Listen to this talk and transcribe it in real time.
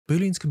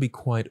Booleans can be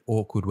quite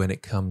awkward when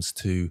it comes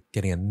to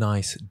getting a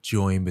nice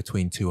join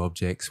between two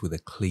objects with a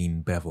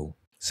clean bevel.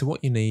 So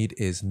what you need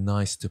is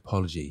nice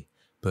topology,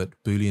 but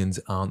Booleans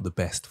aren't the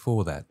best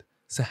for that.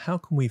 So how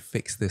can we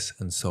fix this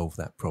and solve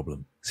that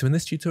problem? So in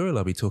this tutorial,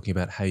 I'll be talking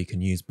about how you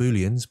can use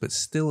Booleans, but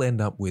still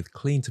end up with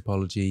clean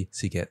topology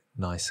so you get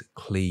nice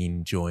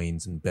clean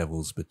joins and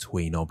bevels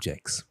between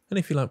objects. And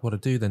if you like what I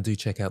do, then do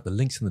check out the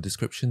links in the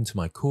description to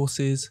my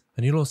courses.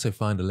 And you'll also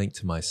find a link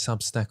to my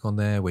Substack on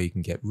there where you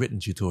can get written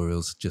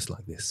tutorials just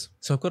like this.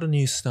 So I've got a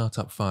new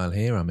startup file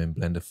here. I'm in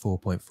Blender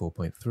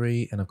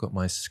 4.4.3 and I've got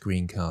my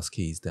screencast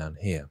keys down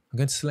here. I'm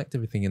going to select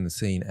everything in the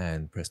scene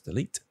and press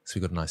delete. So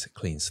we've got a nice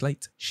clean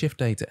slate.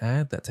 Shift A to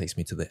add, that takes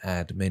me to the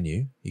add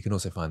menu. You can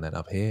also find that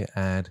up here,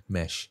 add,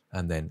 mesh,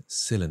 and then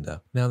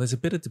cylinder. Now there's a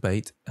bit of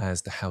debate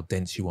as to how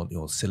dense you want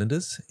your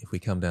cylinders. If we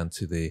come down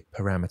to the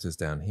parameters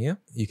down here,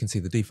 you can see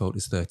the default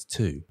is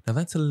 32. Now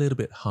that's a little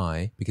bit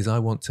high because I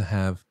want to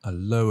have a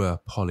lower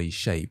poly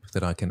shape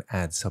that I can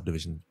add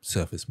subdivision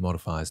surface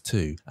modifiers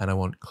to, and I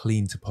want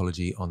clean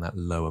topology on that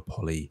lower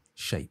poly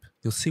shape.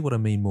 You'll see what I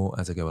mean more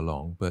as I go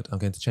along, but I'm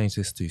going to change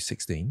this to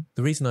 16.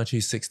 The reason I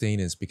choose 16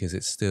 is because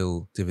it's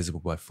still divisible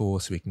by 4,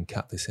 so we can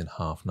cut this in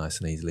half nice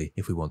and easily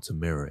if we want to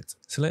mirror it.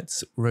 So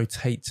let's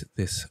rotate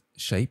this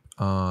shape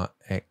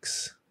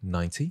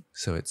RX90,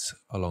 so it's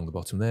along the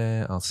bottom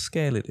there. I'll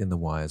scale it in the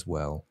Y as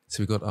well.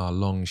 So we've got our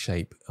long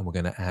shape and we're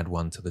going to add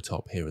one to the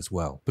top here as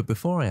well. But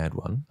before I add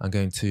one, I'm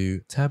going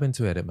to tab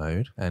into edit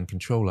mode and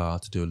Control R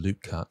to do a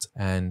loop cut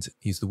and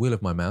use the wheel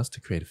of my mouse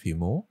to create a few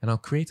more. And I'll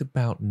create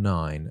about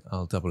 9.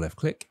 I'll double left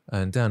click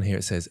and down here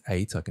it says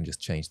 8. I can just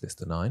change this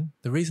to 9.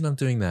 The reason I'm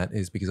doing that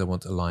is because I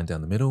want a line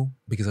down the middle,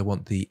 because I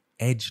want the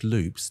edge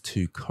loops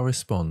to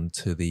correspond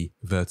to the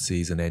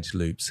vertices and edge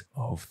loops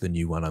of the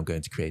new one I'm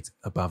going to create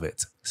above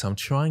it. So I'm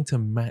trying to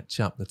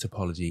match up the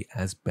topology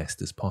as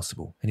best as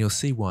possible. And you'll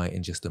see why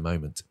in just a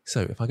moment.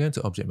 So if I go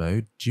into object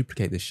mode,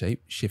 duplicate this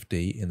shape, Shift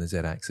D in the Z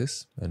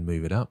axis and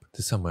move it up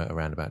to somewhere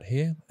around about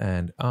here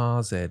and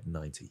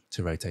RZ90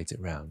 to rotate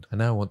it round. And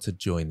now I want to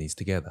join these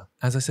together.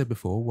 As I said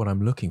before, what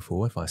I'm looking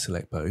for, if I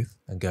select both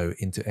and go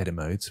into edit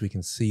mode so we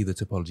can see the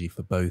topology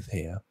for both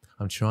here,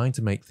 I'm trying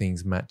to make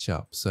things match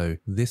up. So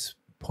this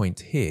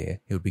point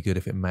here, it would be good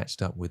if it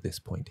matched up with this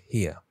point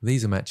here.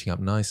 These are matching up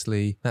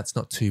nicely. That's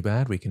not too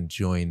bad. We can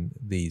join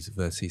these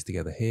vertices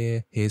together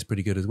here. Here's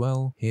pretty good as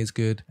well. Here's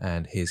good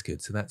and here's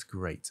good. So that's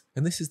great.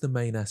 And this is the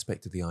main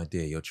aspect of the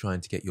idea. You're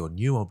trying to get your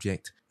new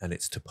object and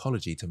its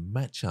topology to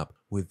match up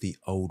with the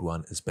old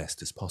one as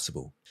best as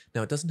possible.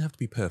 Now it doesn't have to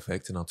be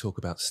perfect, and I'll talk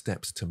about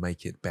steps to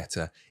make it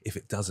better if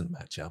it doesn't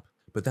match up,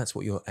 but that's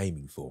what you're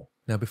aiming for.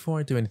 Now, before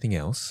I do anything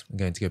else, I'm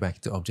going to go back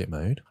into object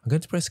mode. I'm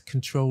going to press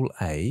Control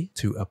A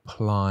to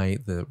apply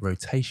the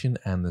rotation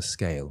and the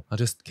scale. I'll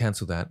just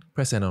cancel that,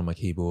 press N on my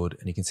keyboard,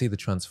 and you can see the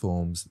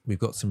transforms. We've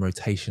got some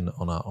rotation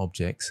on our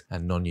objects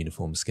and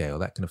non-uniform scale.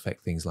 That can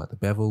affect things like the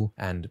bevel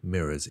and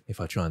mirrors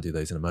if I try and do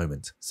those in a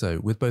moment. So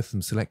with both of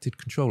them selected,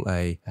 Control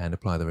A and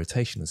apply the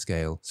rotation and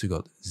scale. So we've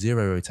got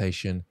 0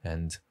 rotation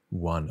and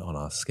 1 on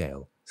our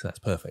scale. So that's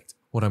perfect.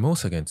 What I'm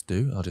also going to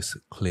do, I'll just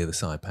clear the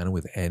side panel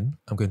with N.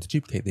 I'm going to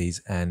duplicate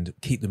these and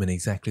keep them in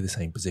exactly the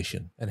same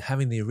position. And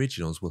having the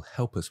originals will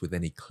help us with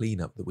any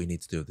cleanup that we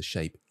need to do of the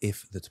shape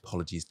if the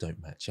topologies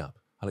don't match up.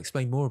 I'll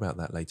explain more about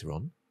that later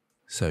on.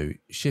 So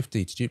Shift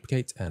D to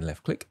duplicate and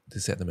left click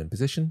to set them in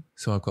position.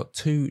 So I've got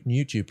 2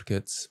 new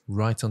duplicates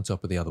right on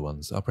top of the other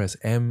ones. I'll press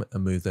M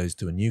and move those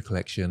to a new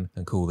collection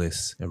and call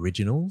this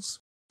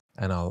originals.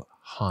 And I'll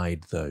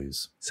hide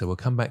those. So we'll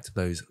come back to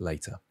those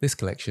later. This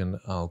collection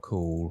I'll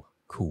call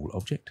cool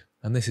object,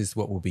 and this is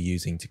what we'll be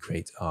using to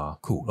create our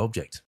cool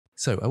object.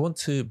 So I want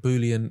to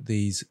Boolean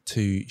these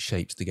 2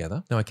 shapes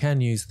together. Now I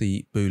can use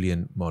the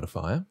Boolean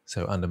modifier.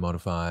 So under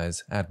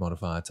modifiers, add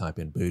modifier, type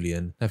in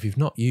Boolean. Now if you've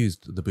not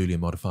used the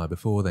Boolean modifier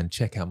before, then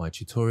check out my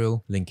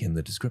tutorial, link in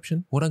the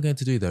description. What I'm going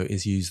to do though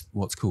is use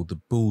what's called the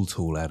Bool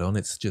tool add-on.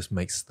 It just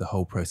makes the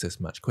whole process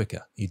much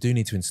quicker. You do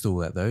need to install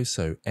that though.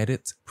 So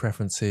edit,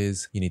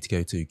 preferences, you need to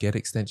go to get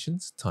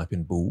extensions, type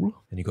in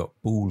Bool, and you've got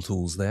Bool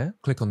tools there.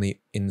 Click on the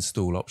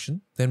install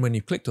option. Then when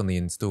you've clicked on the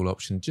install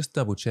option, just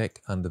double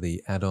check under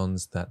the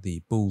add-ons that the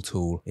Bool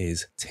tool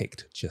is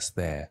ticked just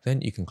there.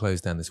 Then you can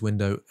close down this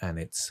window and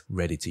it's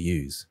ready to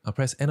use. I'll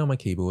press N on my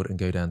keyboard and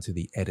go down to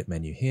the edit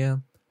menu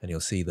here, and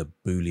you'll see the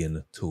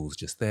Boolean tools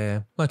just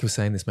there. Like I was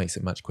saying, this makes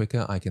it much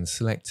quicker. I can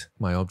select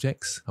my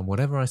objects, and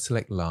whatever I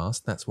select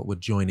last, that's what we're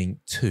joining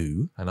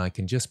to, and I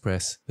can just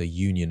press the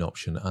union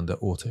option under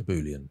auto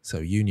Boolean. So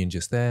union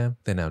just there,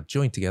 they're now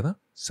joined together.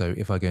 So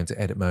if I go into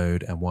edit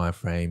mode and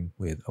wireframe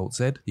with Alt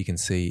Z, you can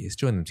see it's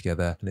joined them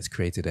together and it's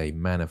created a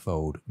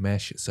manifold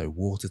mesh, so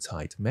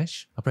watertight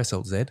mesh. I press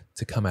Alt Z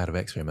to come out of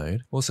X-ray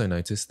mode. Also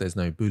notice there's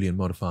no Boolean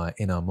modifier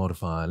in our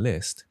modifier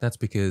list. That's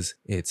because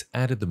it's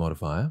added the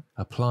modifier,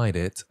 applied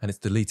it, and it's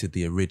deleted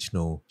the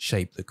original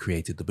shape that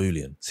created the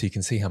Boolean. So you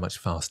can see how much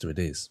faster it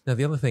is. Now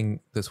the other thing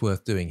that's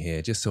worth doing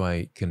here, just so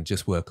I can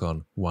just work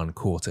on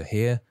 1/4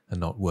 here and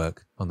not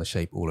work on the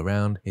shape all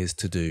around is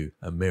to do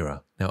a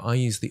mirror. Now I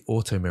use the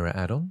Auto Mirror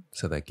add-on.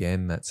 So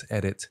again, that's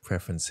Edit,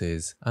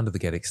 Preferences, under the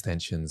Get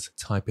Extensions,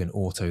 type in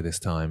Auto this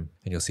time,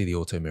 and you'll see the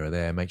Auto Mirror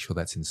there. Make sure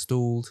that's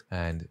installed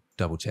and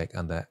double check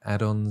under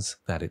add-ons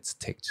that it's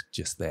ticked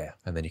just there.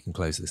 And then you can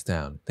close this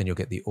down. Then you'll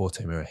get the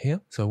Auto Mirror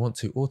here. So I want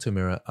to Auto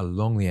Mirror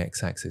along the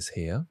X-axis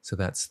here. So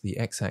that's the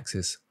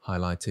X-axis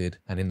highlighted,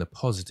 and in the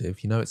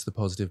positive, you know it's the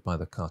positive by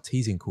the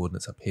Cartesian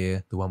coordinates up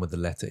here. The one with the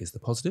letter is the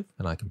positive,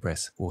 and I can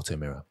press Auto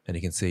Mirror. And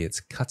you can see it's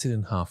cut it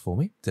in half for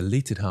me,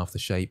 deleted half the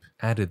shape,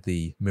 added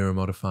the mirror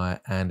modifier,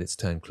 and it's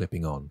turned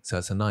clipping on. So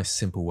it's a nice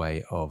simple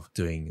way of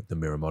doing the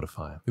mirror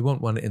modifier. We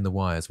want one in the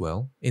Y as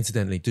well.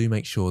 Incidentally, do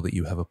make sure that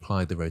you have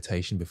applied the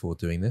rotation before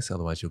doing this,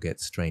 otherwise you'll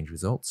get strange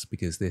results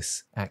because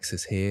this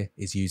axis here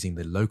is using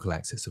the local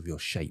axis of your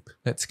shape.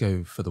 Let's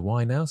go for the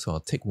Y now, so I'll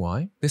tick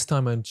Y. This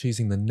time I'm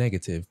choosing the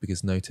negative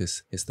because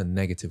notice it's the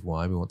negative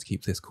Y. We want to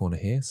keep this corner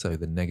here, so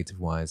the negative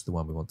Y is the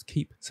one we want to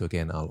keep. So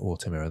again, I'll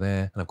Auto Mirror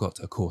there, and I've got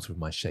a quarter of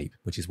my shape,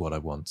 which is what I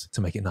want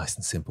to make it nice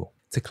and simple.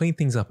 To clean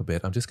things up a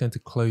bit, I'm just going to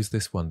close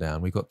this one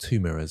down. We've got two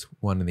mirrors,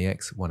 one in the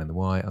X, one in the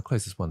Y. I'll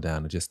close this one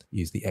down and just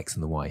use the X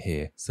and the Y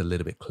here. It's a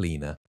little bit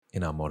cleaner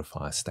in our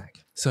modifier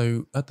stack.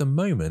 So at the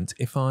moment,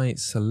 if I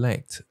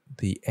select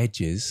the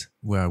edges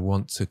where I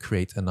want to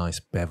create a nice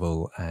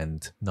bevel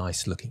and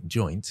nice looking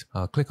joint,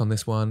 I'll click on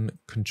this one,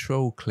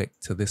 control click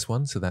to this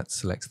one, so that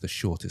selects the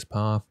shortest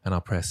path, and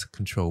I'll press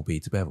Control B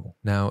to bevel.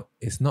 Now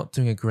it's not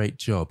doing a great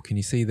job. Can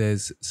you see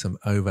there's some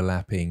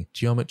overlapping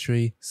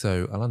geometry?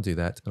 So I'll undo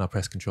that and I'll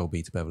press Control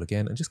B to bevel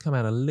again and just come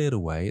out a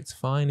little way. It's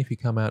fine if you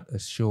come out a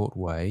short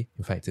way.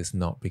 In fact, it's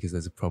not, because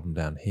there's a problem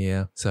down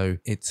here. So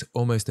it's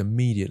almost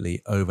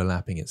immediately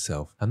overlapping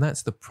itself. And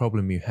that's the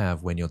problem you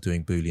have when you're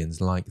doing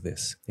Booleans like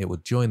this. It will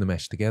join the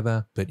mesh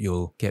together, but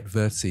you'll get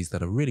vertices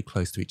that are really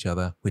close to each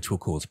other, which will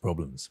cause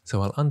problems.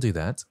 So I'll undo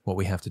that. What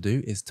we have to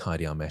do is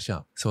tidy our mesh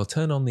up. So I'll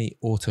turn on the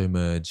auto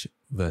merge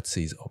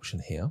vertices option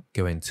here,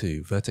 go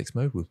into vertex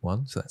mode with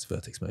one, so that's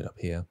vertex mode up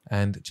here,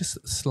 and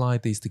just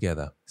slide these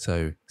together.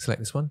 So select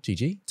this one,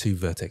 GG, to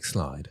vertex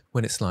slide.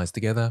 When it slides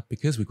together,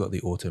 because we've got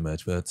the auto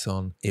merge verts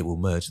on, it will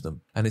merge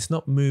them. And it's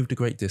not moved a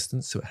great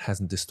distance, so it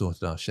hasn't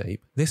distorted our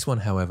shape. This one,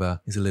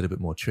 however, is a little bit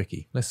more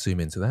tricky. Let's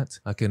zoom into that.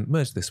 I can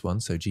merge this one,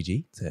 so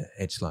GG, to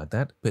edge slide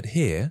that. But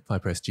here, if I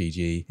press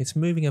GG, it's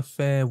moving a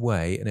fair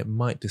way and it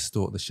might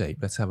distort the shape.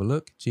 Let's have a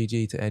look.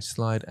 GG to edge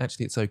slide.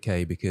 Actually, it's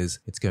okay because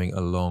it's going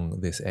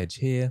along this edge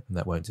here, and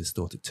that won't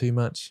distort it too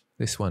much.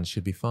 This one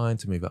should be fine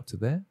to move up to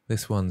there.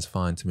 This one's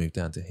fine to move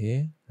down to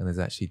here, and there's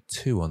actually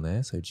two on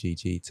there, so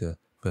GG to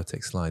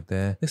vertex slide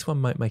there. This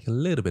one might make a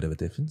little bit of a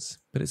difference,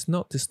 but it's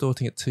not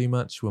distorting it too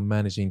much. We're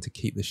managing to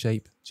keep the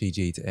shape.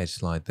 GG to edge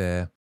slide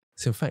there.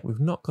 So in fact, we've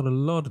not got a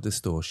lot of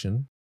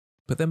distortion,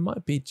 but there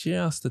might be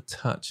just a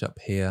touch up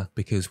here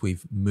because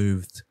we've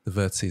moved the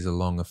vertices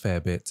along a fair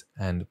bit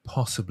and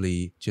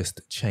possibly just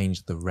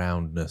changed the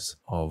roundness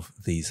of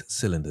these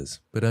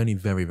cylinders, but only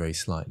very, very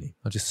slightly.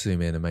 I'll just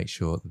zoom in and make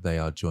sure that they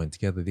are joined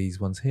together,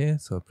 these ones here.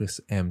 So I'll press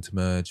M to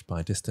merge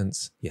by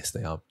distance. Yes,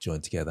 they are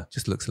joined together.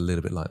 Just looks a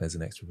little bit like there's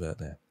an extra vert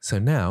there. So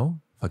now,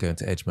 if I go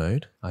into edge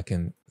mode, I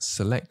can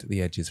select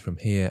the edges from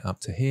here up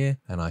to here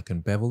and I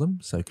can bevel them.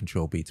 So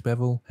Control B to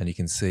bevel, and you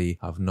can see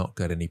I've not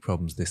got any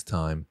problems this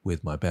time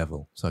with my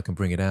bevel. So I can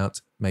bring it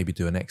out, maybe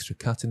do an extra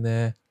cut in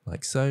there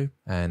like so.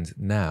 And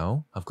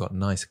now I've got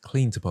nice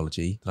clean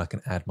topology that I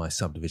can add my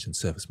subdivision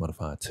surface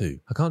modifier to.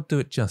 I can't do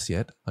it just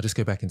yet. I'll just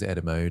go back into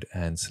edit mode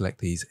and select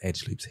these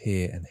edge loops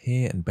here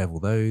and bevel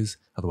those.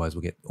 Otherwise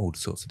we'll get all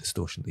sorts of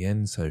distortion at the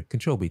end. So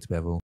Control B to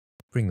bevel,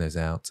 bring those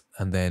out,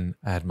 and then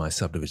add my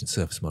subdivision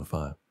surface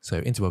modifier. So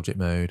into object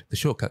mode, the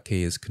shortcut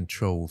key is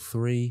Control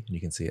 3, and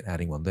you can see it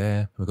adding one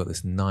there. We've got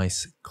this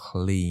nice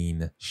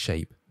clean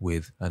shape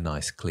with a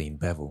nice clean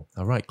bevel.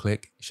 I'll right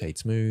click, shade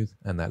smooth,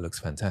 and that looks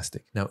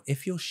fantastic. Now,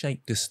 if your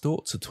shape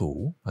distorts at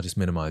all, I'll just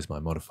minimize my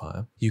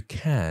modifier. You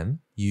can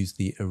use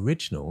the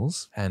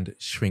originals and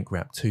shrink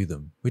wrap to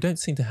them. We don't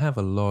seem to have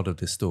a lot of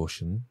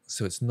distortion,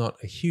 so it's not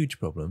a huge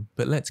problem,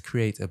 but let's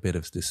create a bit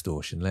of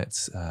distortion.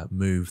 Let's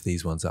move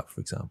these ones up,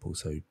 for example.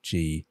 So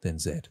G, then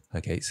Z.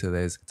 Okay, so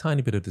there's a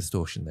tiny bit of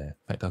distortion there.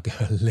 In fact, I'll go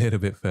a little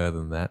bit further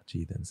than that.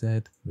 G, then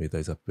Z, move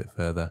those up a bit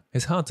further.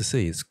 It's hard to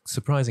see. It's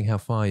surprising how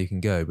far you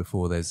can go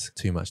before there's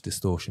too much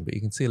distortion, but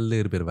you can see a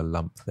little bit of a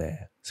lump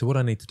there. So what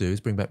I need to do is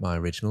bring back my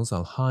originals.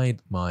 I'll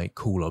hide my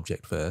cool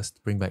object first,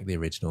 bring back the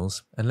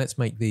originals, and let's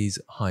make these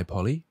high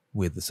poly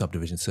with the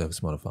subdivision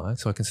surface modifier.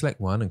 So I can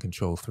select one and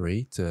Control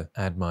 3 to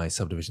add my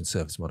subdivision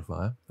surface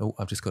modifier. Oh,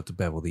 I've just got to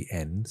bevel the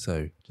end.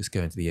 So just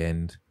go into the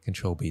end,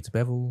 Control B to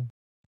bevel.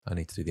 I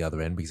need to do the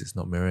other end because it's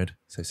not mirrored.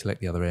 So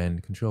select the other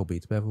end, Control B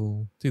to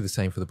bevel. Do the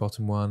same for the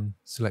bottom one.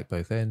 Select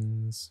both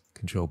ends,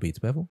 Control B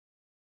to bevel.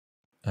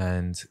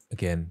 And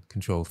again,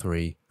 Control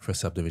 3 for a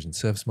subdivision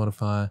surface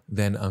modifier.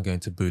 Then I'm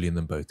going to Boolean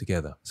them both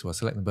together. So I'll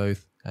select them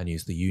both and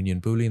use the union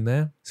Boolean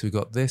there. So we've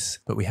got this,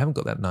 but we haven't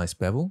got that nice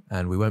bevel,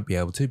 and we won't be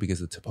able to because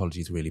the topology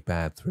is really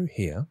bad through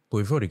here. But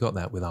we've already got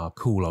that with our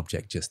cool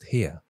object just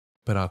here.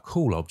 But our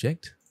cool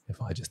object,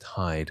 if I just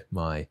hide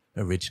my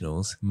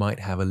originals, might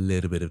have a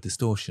little bit of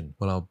distortion.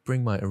 Well, I'll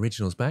bring my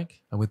originals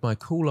back, and with my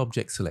cool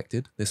object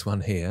selected, this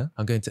one here,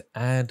 I'm going to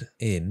add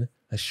in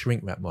a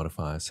shrink wrap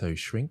modifier. So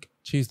shrink,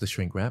 choose the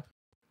shrink wrap.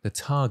 The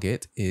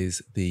target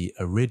is the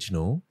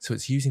original, so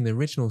it's using the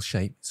original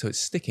shape, so it's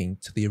sticking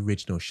to the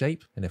original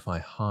shape. And if I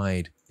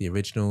hide the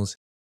originals,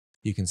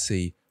 you can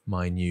see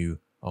my new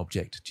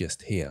object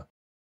just here.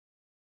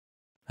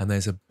 And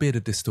there's a bit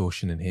of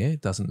distortion in here.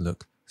 It doesn't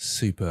look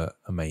super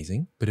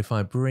amazing. But if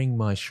I bring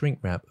my shrink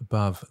wrap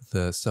above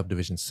the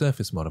subdivision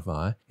surface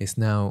modifier, it's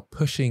now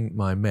pushing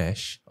my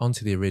mesh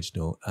onto the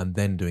original and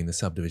then doing the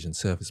subdivision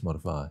surface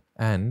modifier.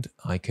 And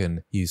I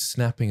can use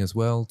snapping as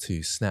well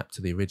to snap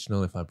to the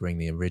original if I bring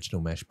the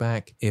original mesh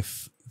back.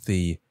 If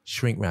the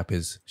shrink wrap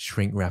is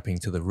shrink wrapping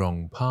to the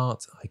wrong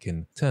part, I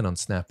can turn on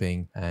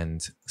snapping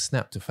and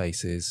snap to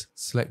faces,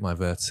 select my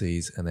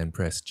vertices, and then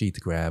press G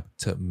to grab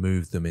to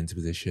move them into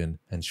position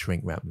and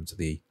shrink wrap them to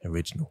the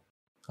original.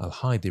 I'll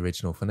hide the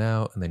original for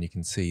now, and then you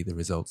can see the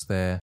results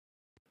there.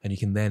 And you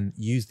can then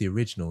use the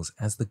originals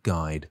as the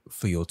guide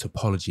for your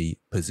topology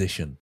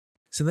position.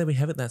 So there we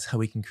have it. That's how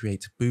we can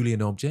create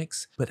Boolean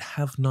objects, but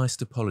have nice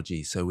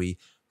topology. So we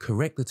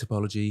correct the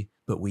topology,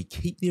 but we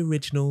keep the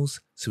originals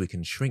so we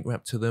can shrink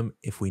wrap to them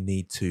if we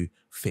need to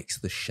fix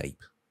the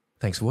shape.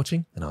 Thanks for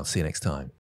watching, and I'll see you next time.